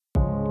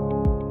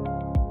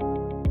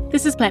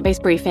This is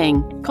Plant-Based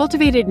Briefing.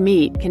 Cultivated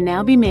meat can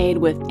now be made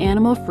with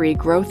animal-free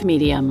growth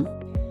medium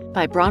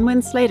by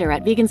Bronwyn Slater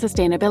at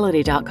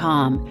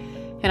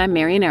vegansustainability.com. And I'm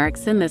Marian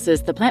Erickson. This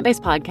is the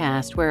Plant-Based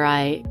Podcast, where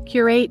I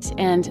curate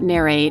and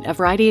narrate a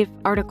variety of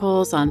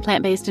articles on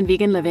plant-based and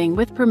vegan living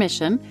with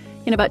permission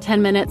in about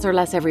 10 minutes or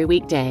less every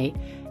weekday.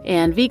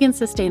 And Vegan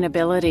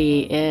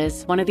Sustainability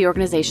is one of the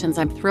organizations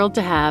I'm thrilled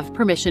to have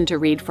permission to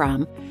read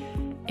from.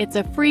 It's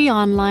a free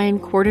online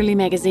quarterly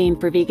magazine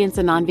for vegans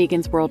and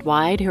non-vegans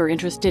worldwide who are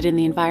interested in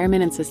the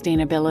environment and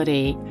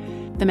sustainability.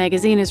 The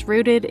magazine is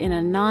rooted in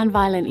a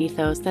non-violent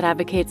ethos that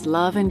advocates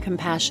love and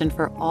compassion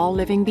for all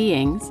living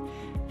beings.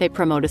 They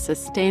promote a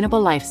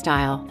sustainable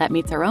lifestyle that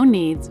meets our own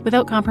needs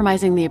without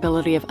compromising the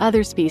ability of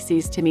other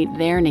species to meet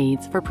their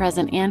needs for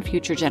present and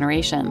future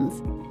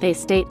generations. They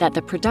state that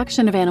the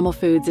production of animal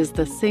foods is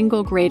the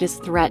single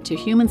greatest threat to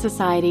human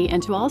society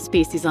and to all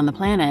species on the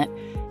planet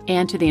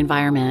and to the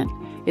environment.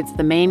 It's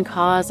the main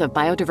cause of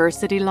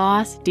biodiversity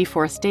loss,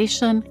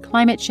 deforestation,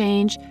 climate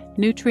change,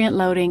 nutrient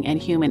loading, and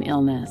human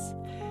illness.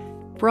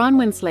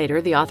 Bronwyn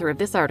Slater, the author of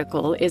this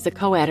article, is a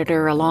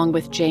co-editor along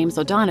with James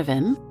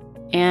O'Donovan,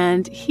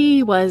 and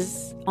he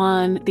was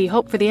on the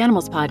Hope for the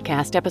Animals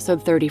podcast,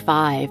 episode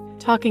 35,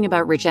 talking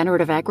about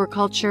regenerative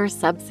agriculture,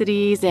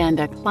 subsidies,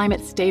 and a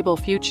climate-stable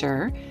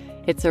future.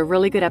 It's a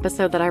really good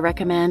episode that I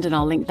recommend, and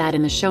I'll link that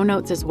in the show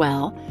notes as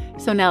well.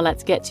 So now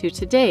let's get to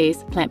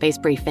today's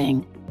plant-based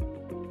briefing.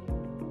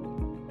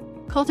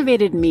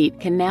 Cultivated meat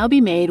can now be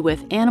made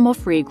with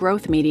animal-free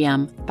growth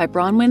medium by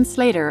Bronwyn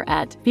Slater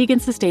at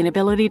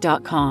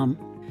vegansustainability.com.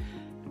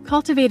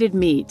 Cultivated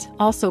meat,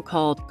 also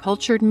called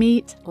cultured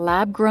meat,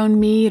 lab-grown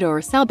meat,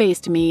 or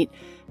cell-based meat,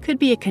 could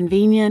be a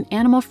convenient,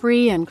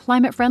 animal-free, and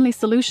climate-friendly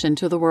solution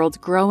to the world's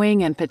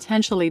growing and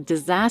potentially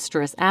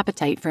disastrous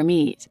appetite for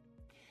meat.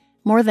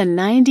 More than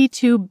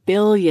 92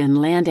 billion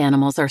land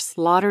animals are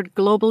slaughtered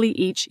globally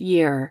each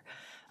year.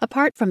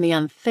 Apart from the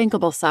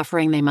unthinkable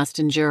suffering they must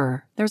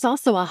endure, there's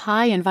also a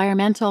high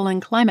environmental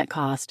and climate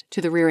cost to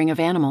the rearing of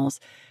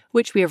animals,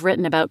 which we have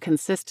written about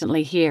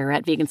consistently here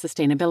at Vegan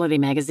Sustainability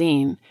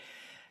magazine.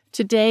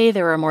 Today,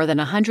 there are more than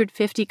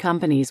 150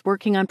 companies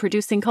working on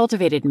producing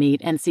cultivated meat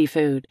and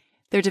seafood.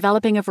 They're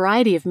developing a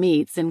variety of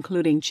meats,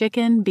 including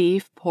chicken,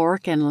 beef,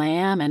 pork, and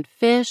lamb, and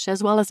fish,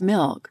 as well as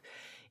milk.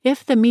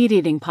 If the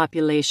meat-eating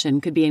population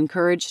could be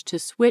encouraged to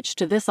switch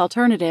to this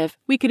alternative,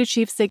 we could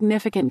achieve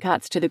significant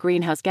cuts to the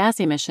greenhouse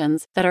gas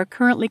emissions that are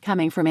currently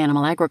coming from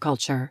animal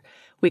agriculture.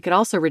 We could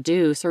also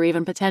reduce or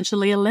even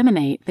potentially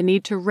eliminate the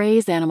need to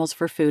raise animals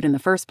for food in the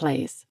first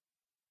place.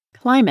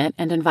 Climate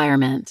and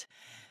environment.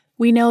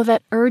 We know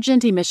that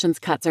urgent emissions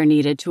cuts are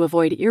needed to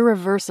avoid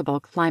irreversible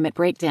climate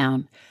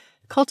breakdown.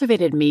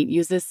 Cultivated meat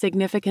uses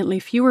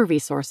significantly fewer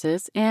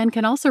resources and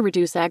can also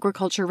reduce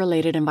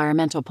agriculture-related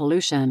environmental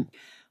pollution.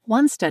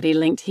 One study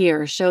linked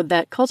here showed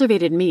that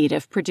cultivated meat,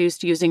 if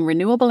produced using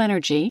renewable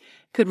energy,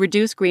 could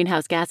reduce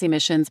greenhouse gas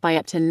emissions by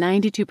up to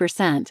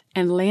 92%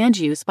 and land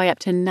use by up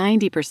to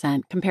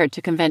 90% compared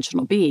to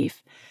conventional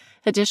beef.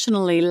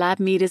 Additionally, lab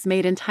meat is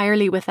made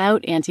entirely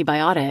without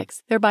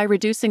antibiotics, thereby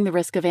reducing the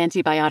risk of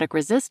antibiotic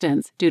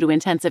resistance due to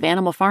intensive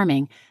animal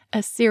farming,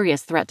 a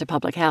serious threat to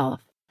public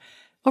health.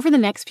 Over the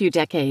next few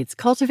decades,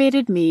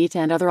 cultivated meat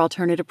and other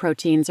alternative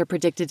proteins are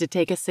predicted to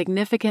take a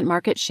significant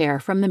market share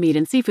from the meat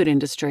and seafood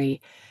industry.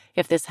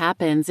 If this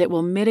happens, it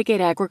will mitigate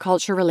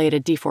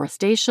agriculture-related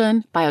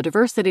deforestation,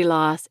 biodiversity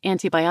loss,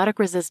 antibiotic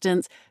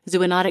resistance,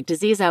 zoonotic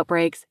disease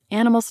outbreaks,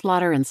 animal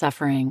slaughter, and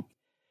suffering.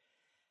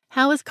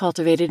 How is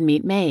cultivated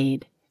meat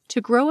made?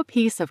 To grow a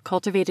piece of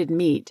cultivated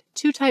meat,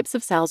 2 types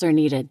of cells are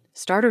needed: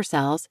 starter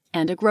cells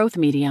and a growth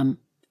medium.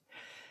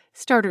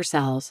 Starter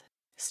cells.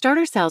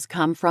 Starter cells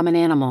come from an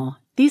animal.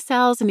 These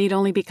cells need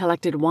only be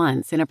collected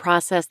once in a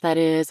process that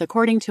is,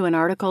 according to an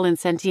article in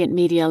Sentient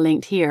Media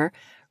linked here,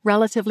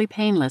 relatively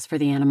painless for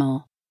the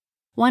animal.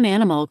 One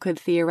animal could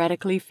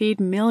theoretically feed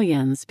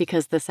millions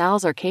because the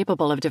cells are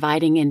capable of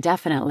dividing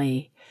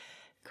indefinitely.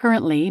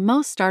 Currently,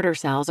 most starter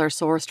cells are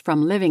sourced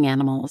from living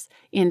animals.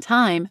 In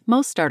time,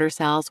 most starter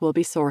cells will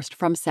be sourced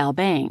from cell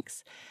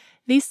banks.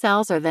 These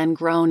cells are then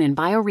grown in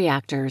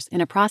bioreactors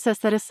in a process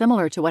that is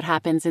similar to what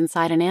happens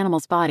inside an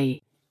animal's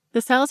body. The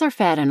cells are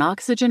fed an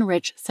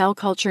oxygen-rich cell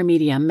culture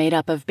medium made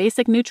up of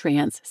basic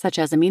nutrients such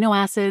as amino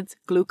acids,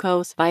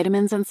 glucose,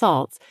 vitamins, and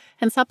salts,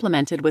 and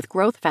supplemented with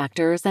growth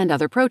factors and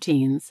other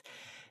proteins.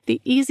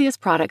 The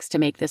easiest products to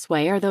make this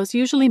way are those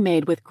usually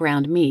made with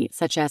ground meat,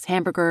 such as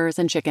hamburgers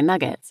and chicken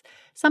nuggets.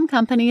 Some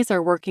companies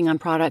are working on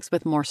products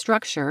with more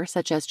structure,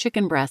 such as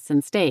chicken breasts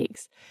and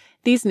steaks.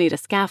 These need a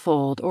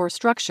scaffold or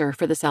structure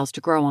for the cells to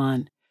grow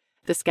on.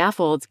 The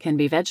scaffolds can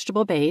be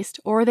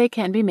vegetable-based, or they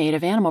can be made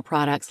of animal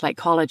products like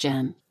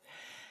collagen.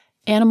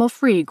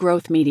 Animal-free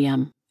growth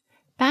medium.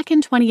 Back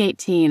in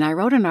 2018, I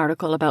wrote an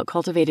article about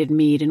cultivated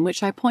meat in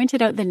which I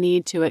pointed out the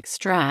need to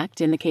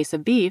extract, in the case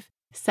of beef,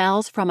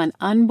 cells from an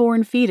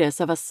unborn fetus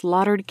of a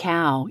slaughtered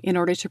cow in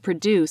order to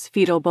produce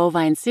fetal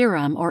bovine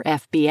serum, or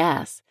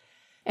FBS.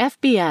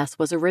 FBS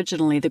was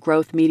originally the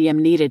growth medium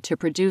needed to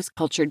produce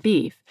cultured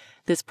beef,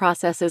 This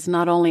process is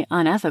not only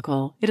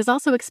unethical, it is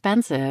also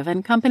expensive,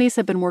 and companies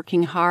have been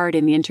working hard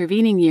in the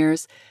intervening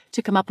years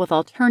to come up with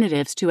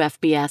alternatives to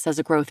FBS as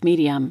a growth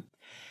medium.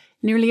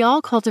 Nearly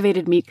all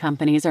cultivated meat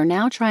companies are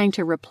now trying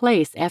to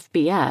replace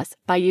FBS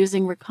by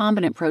using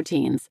recombinant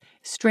proteins,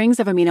 strings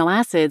of amino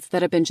acids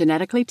that have been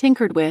genetically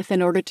tinkered with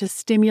in order to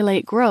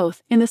stimulate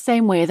growth in the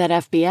same way that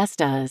FBS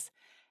does.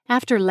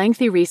 After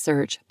lengthy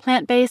research,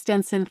 plant-based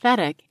and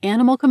synthetic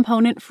animal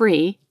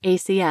component-free,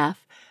 ACF,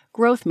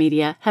 growth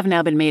media have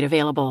now been made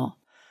available.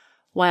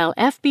 While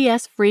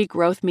FBS-free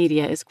growth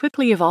media is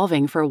quickly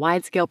evolving for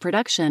wide-scale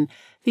production,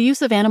 the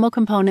use of animal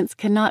components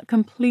cannot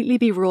completely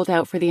be ruled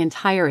out for the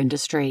entire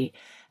industry.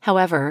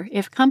 However,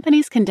 if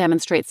companies can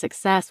demonstrate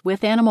success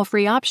with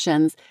animal-free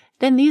options,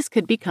 then these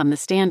could become the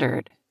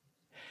standard.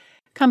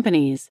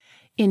 Companies.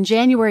 In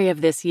January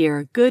of this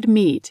year, Good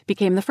Meat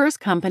became the first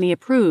company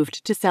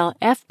approved to sell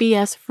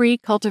FBS-free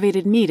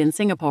cultivated meat in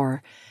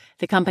Singapore.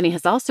 The company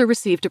has also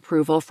received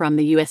approval from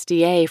the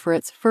USDA for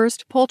its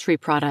first poultry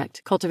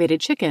product, cultivated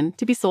chicken,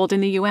 to be sold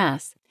in the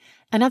U.S.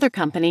 Another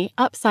company,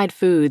 Upside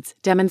Foods,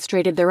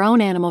 demonstrated their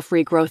own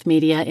animal-free growth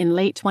media in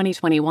late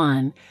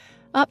 2021.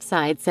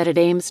 Upside said it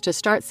aims to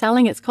start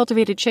selling its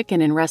cultivated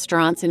chicken in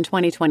restaurants in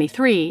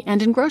 2023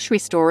 and in grocery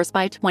stores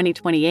by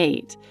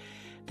 2028.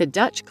 The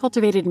Dutch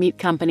cultivated meat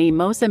company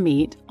Mosa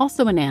Meat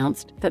also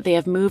announced that they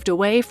have moved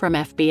away from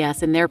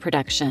FBS in their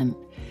production.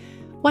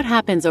 What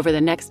happens over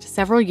the next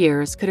several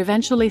years could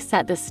eventually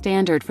set the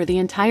standard for the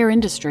entire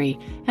industry,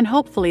 and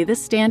hopefully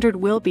this standard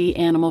will be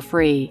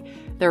animal-free.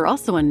 There are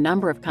also a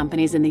number of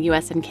companies in the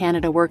US and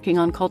Canada working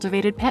on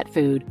cultivated pet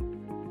food.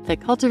 The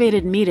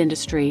cultivated meat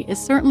industry is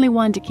certainly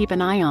one to keep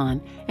an eye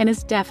on, and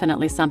is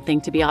definitely something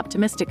to be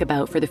optimistic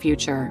about for the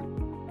future.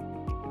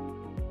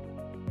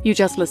 You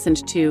just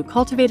listened to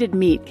Cultivated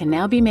Meat Can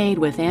Now Be Made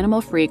with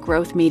Animal-Free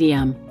Growth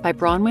Medium by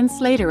Bronwyn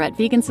Slater at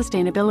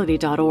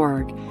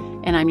vegansustainability.org.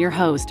 And I'm your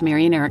host,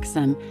 Marian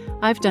Erickson.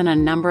 I've done a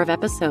number of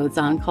episodes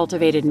on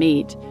cultivated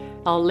meat.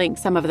 I'll link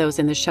some of those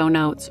in the show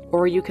notes,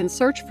 or you can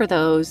search for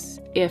those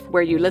if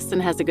where you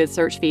listen has a good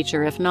search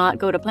feature. If not,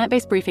 go to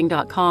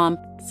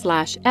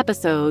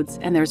plantbasedbriefing.com/episodes,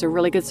 and there's a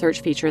really good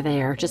search feature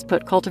there. Just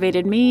put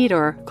cultivated meat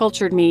or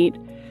cultured meat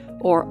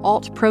or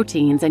alt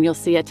proteins, and you'll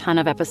see a ton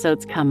of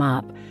episodes come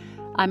up.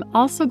 I'm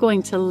also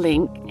going to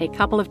link a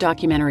couple of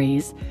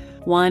documentaries.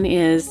 One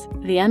is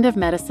The End of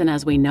Medicine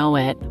as We Know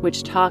It,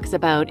 which talks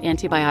about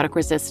antibiotic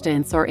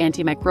resistance or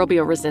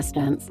antimicrobial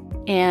resistance.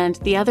 And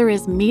the other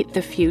is Meet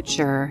the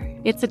Future.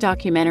 It's a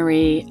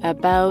documentary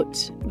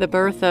about the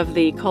birth of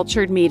the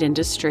cultured meat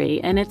industry,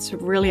 and it's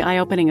really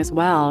eye-opening as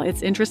well.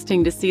 It's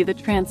interesting to see the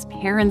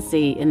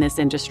transparency in this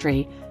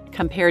industry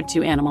compared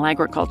to animal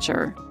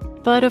agriculture.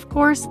 But of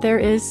course, there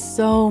is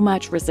so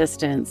much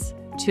resistance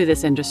to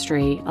this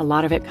industry, a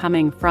lot of it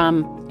coming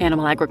from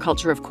animal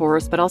agriculture, of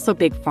course, but also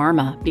big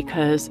pharma,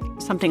 because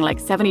something like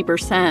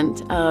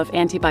 70% of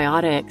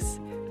antibiotics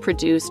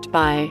produced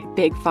by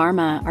big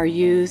pharma are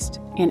used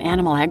in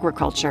animal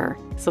agriculture.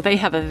 So they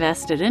have a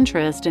vested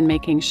interest in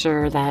making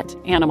sure that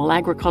animal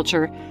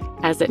agriculture,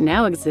 as it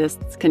now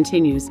exists,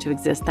 continues to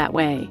exist that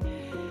way.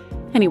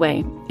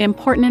 Anyway,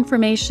 important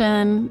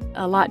information,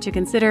 a lot to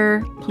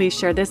consider. Please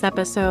share this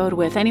episode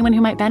with anyone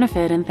who might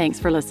benefit, and thanks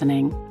for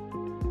listening.